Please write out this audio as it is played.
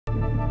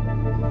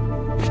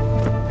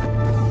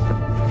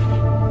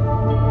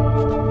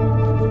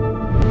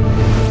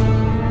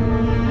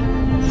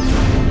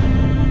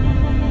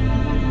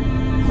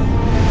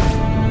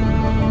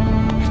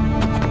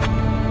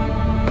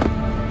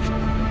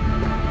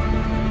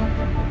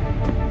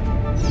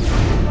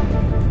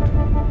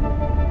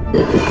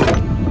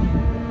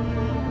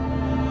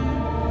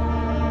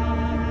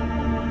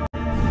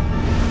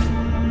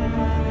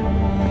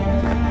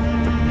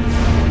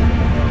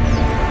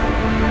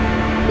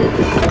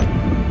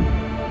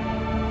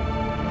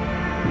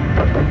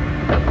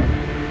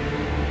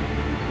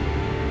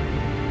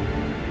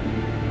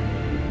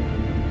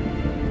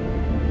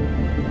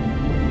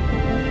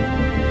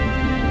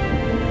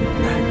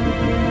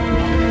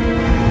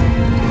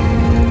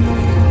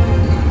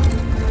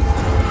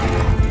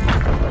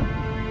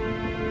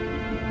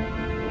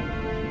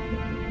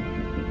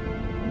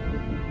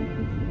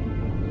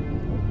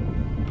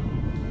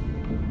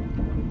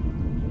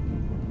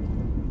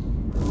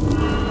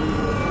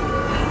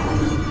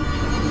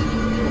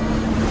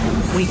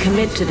We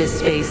commit to this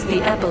space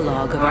the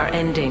epilogue of our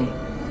ending.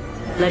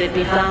 Let it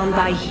be found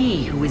by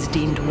he who is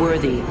deemed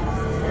worthy.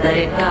 Let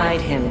it guide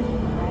him.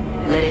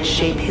 Let it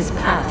shape his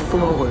path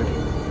forward.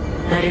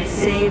 Let it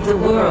save the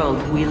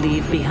world we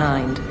leave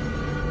behind.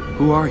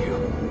 Who are you?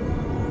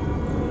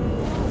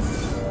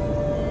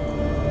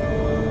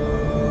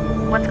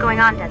 What's going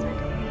on,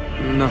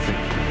 Desmond? Nothing.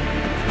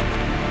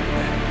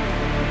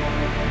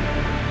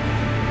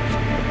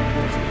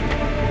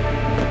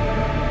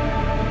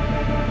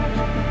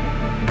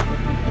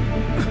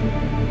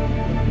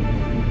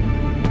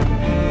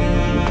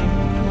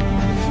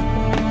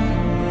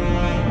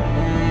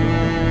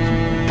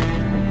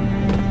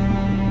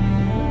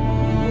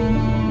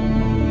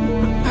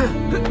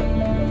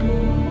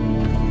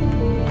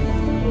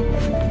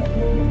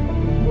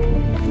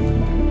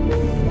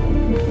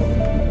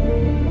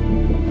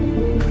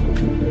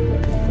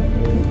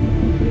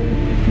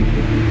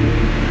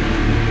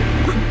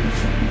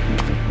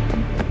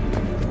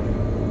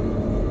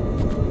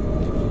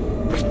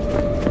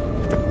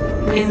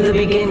 In the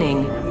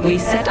beginning, we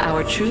set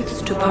our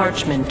truths to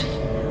parchment,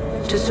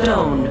 to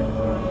stone,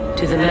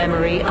 to the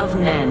memory of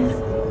men.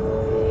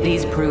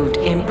 These proved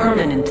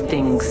impermanent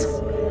things,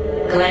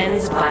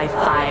 cleansed by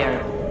fire,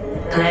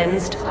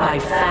 cleansed by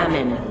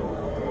famine,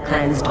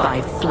 cleansed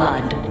by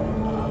flood.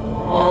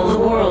 All the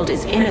world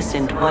is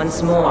innocent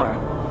once more,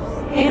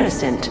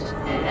 innocent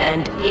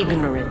and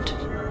ignorant.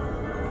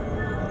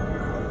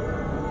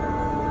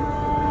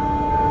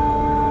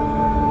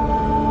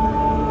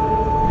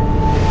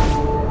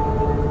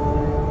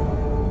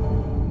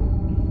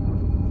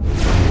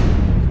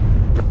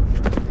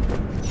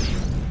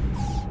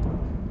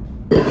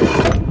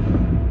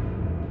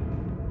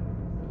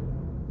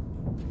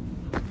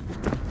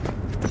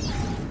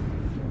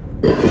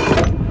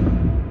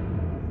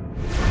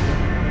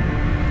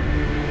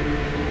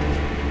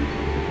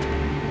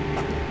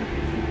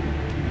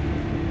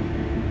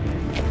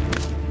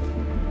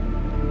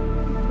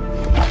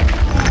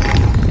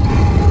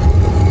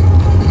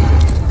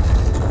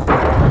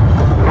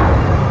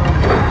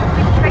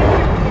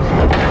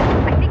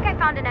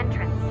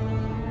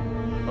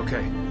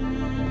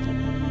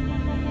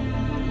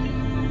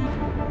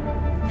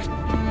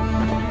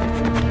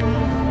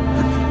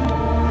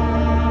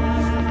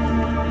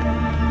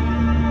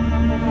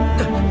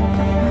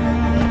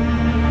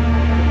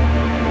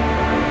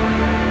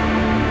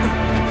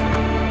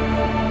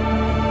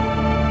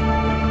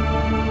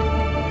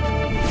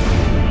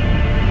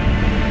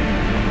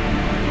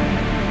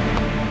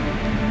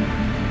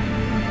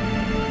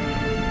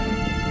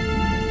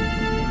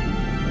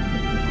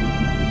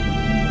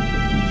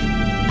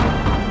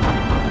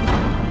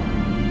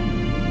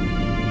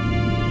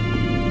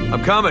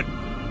 I'm coming.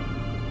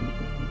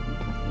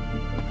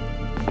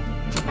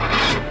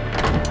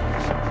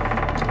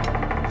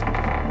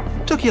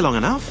 Took you long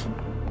enough.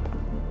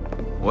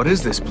 What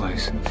is this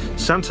place?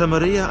 Santa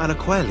Maria alla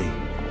Coeli.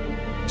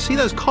 See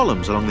those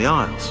columns along the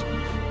aisles?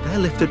 They're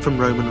lifted from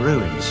Roman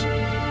ruins.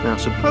 Now,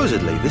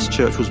 supposedly, this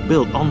church was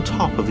built on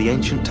top of the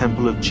ancient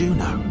temple of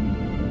Juno.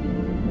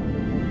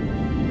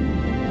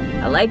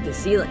 I like the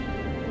ceiling.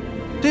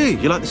 Do you?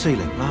 You like the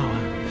ceiling?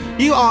 Oh,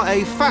 you are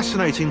a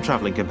fascinating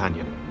travelling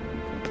companion.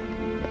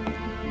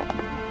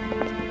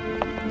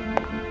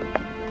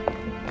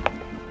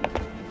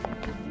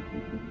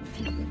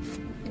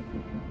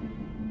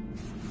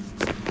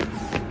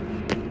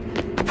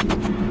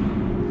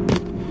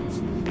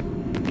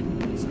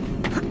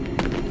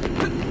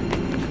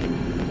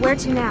 Where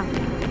to now?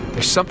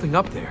 There's something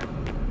up there.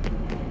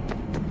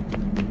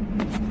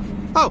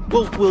 Oh,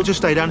 well, we'll just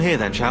stay down here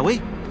then, shall we?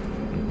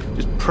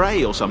 Just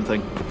pray or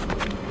something.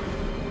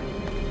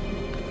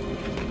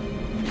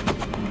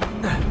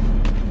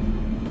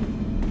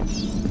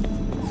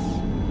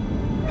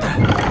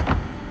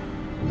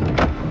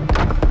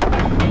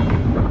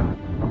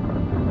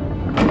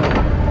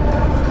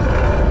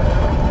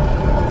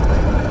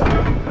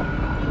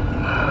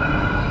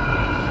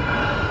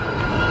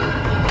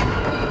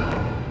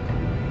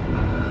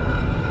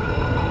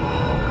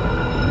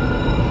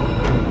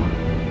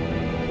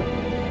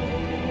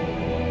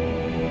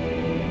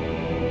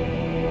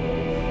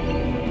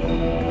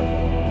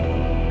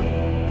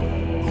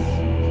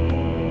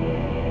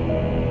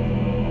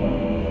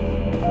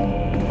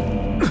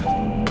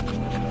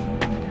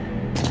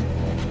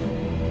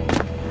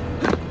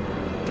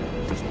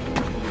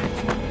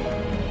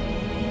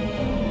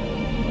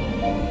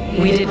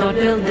 We did not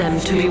build them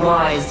to be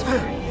wise,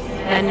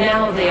 and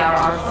now they are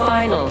our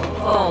final,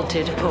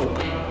 vaulted hope.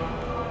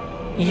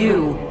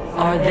 You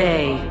are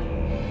they.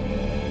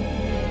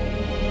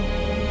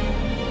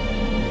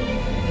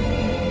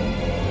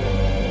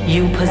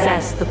 You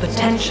possess the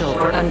potential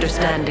for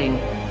understanding,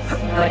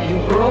 but you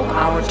broke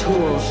our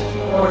tools,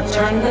 or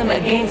turned them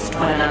against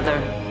one another.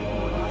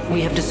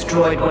 We have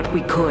destroyed what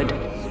we could,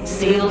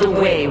 sealed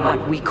away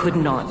what we could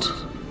not.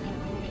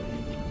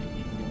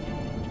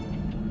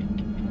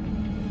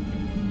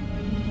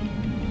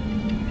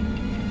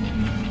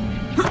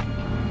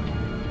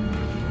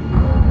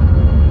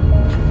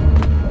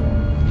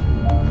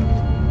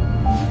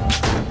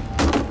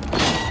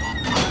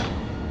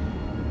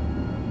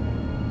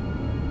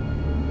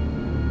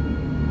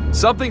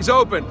 Something's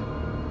open!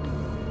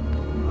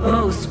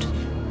 Most,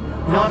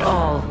 not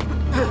all.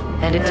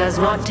 And it does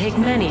not take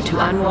many to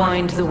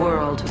unwind the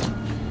world.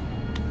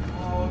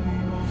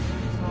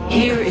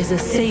 Here is a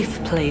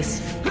safe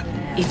place,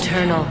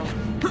 eternal,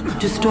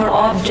 to store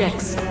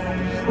objects,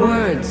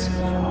 words,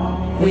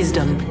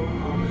 wisdom,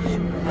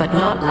 but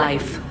not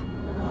life.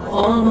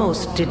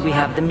 Almost did we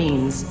have the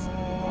means.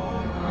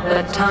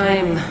 But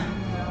time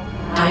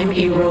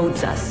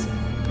erodes us.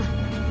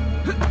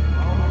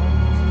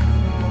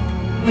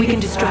 We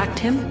can distract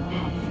him.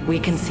 We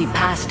can see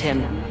past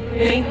him.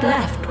 Faint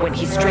left when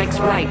he strikes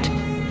right.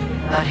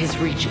 But his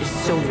reach is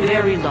so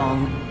very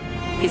long.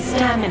 His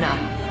stamina,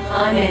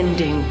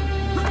 unending.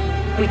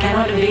 We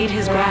cannot evade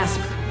his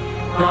grasp.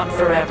 Not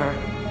forever.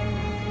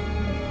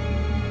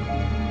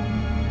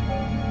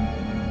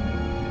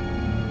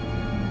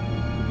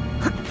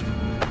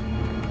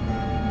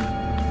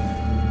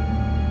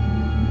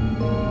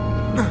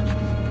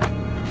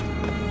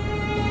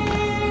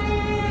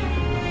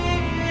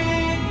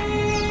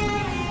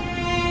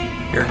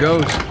 Here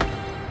goes.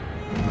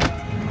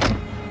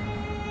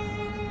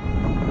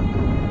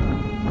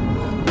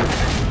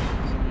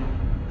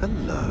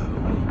 Hello.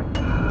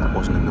 That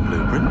wasn't in the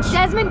blueprints.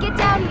 Desmond, get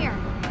down here!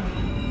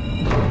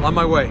 On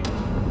my way.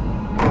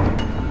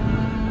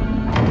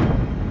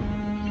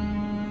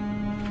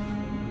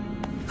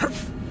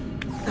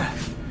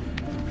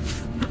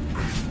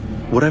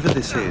 Whatever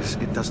this is,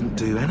 it doesn't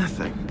do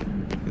anything.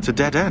 It's a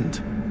dead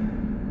end.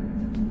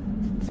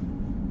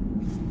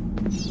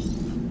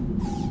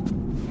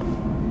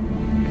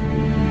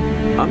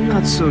 I'm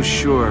not so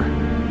sure.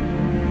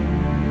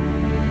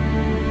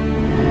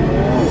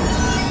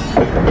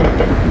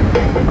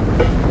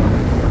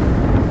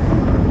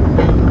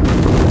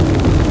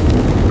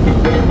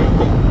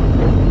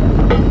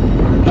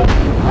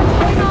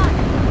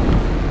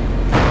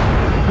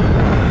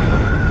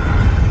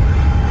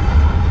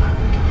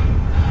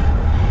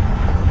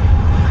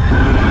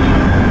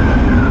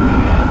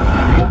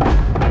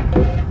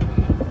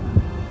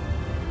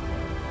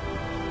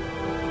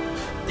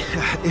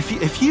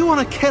 If you want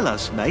to kill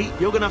us, mate,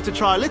 you're going to have to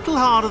try a little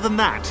harder than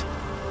that.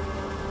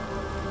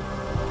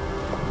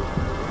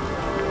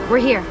 We're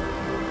here.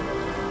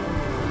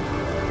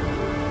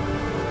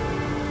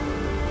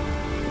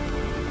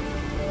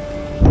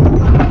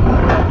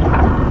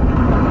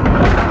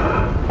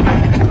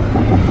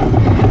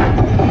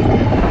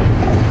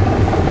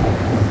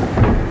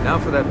 Now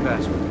for that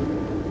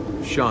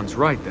password. If Sean's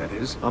right, that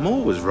is. I'm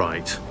always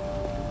right.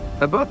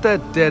 About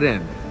that dead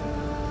end.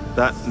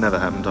 That never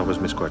happened. I was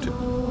misquoted.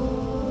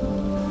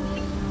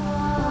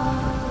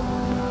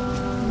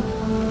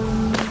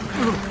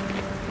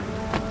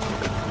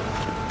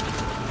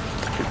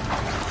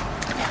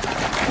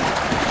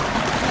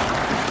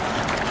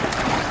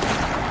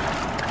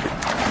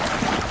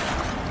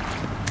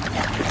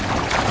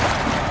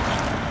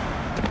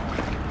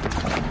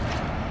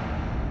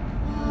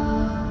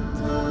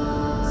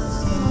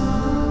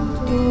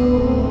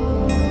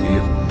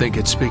 Think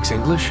it speaks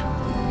English?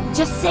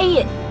 Just say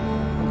it.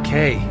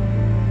 Okay.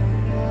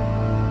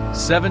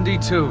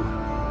 72.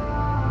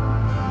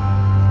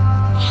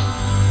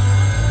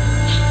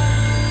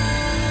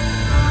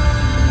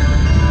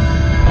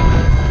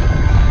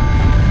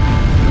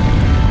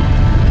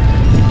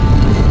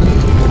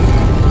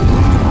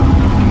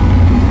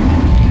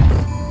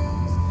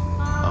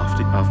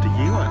 After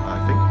you, I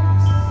think.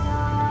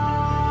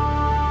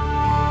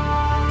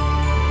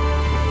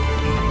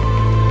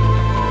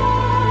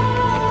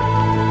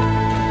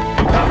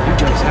 You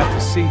guys have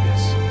to see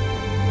this.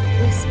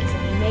 This is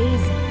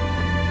amazing.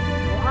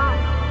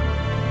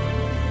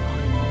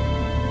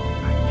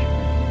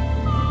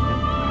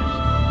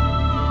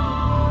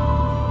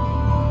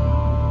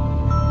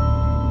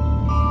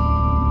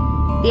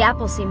 The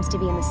apple seems to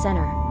be in the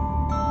center.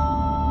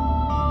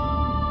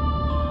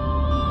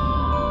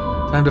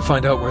 Time to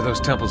find out where those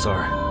temples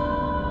are.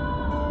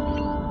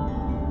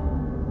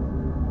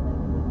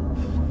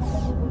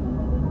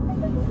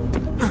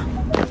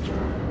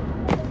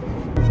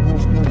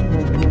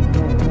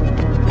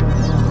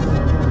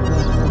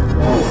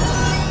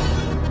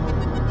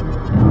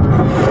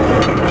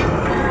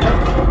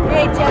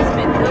 Hey,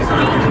 Desmond, those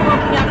beams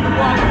poking out the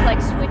wall look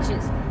like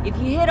switches. If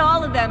you hit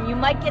all of them, you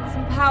might get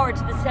some power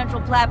to the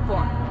central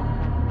platform.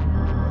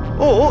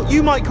 Or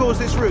you might cause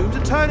this room to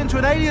turn into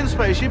an alien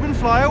spaceship and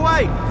fly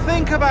away.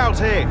 Think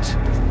about it.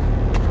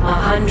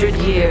 100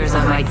 years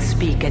I might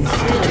speak, and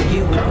still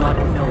you would not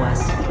know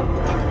us.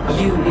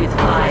 You with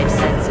 5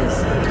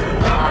 senses,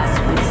 us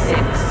with 6.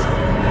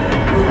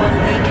 The one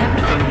we kept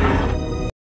from you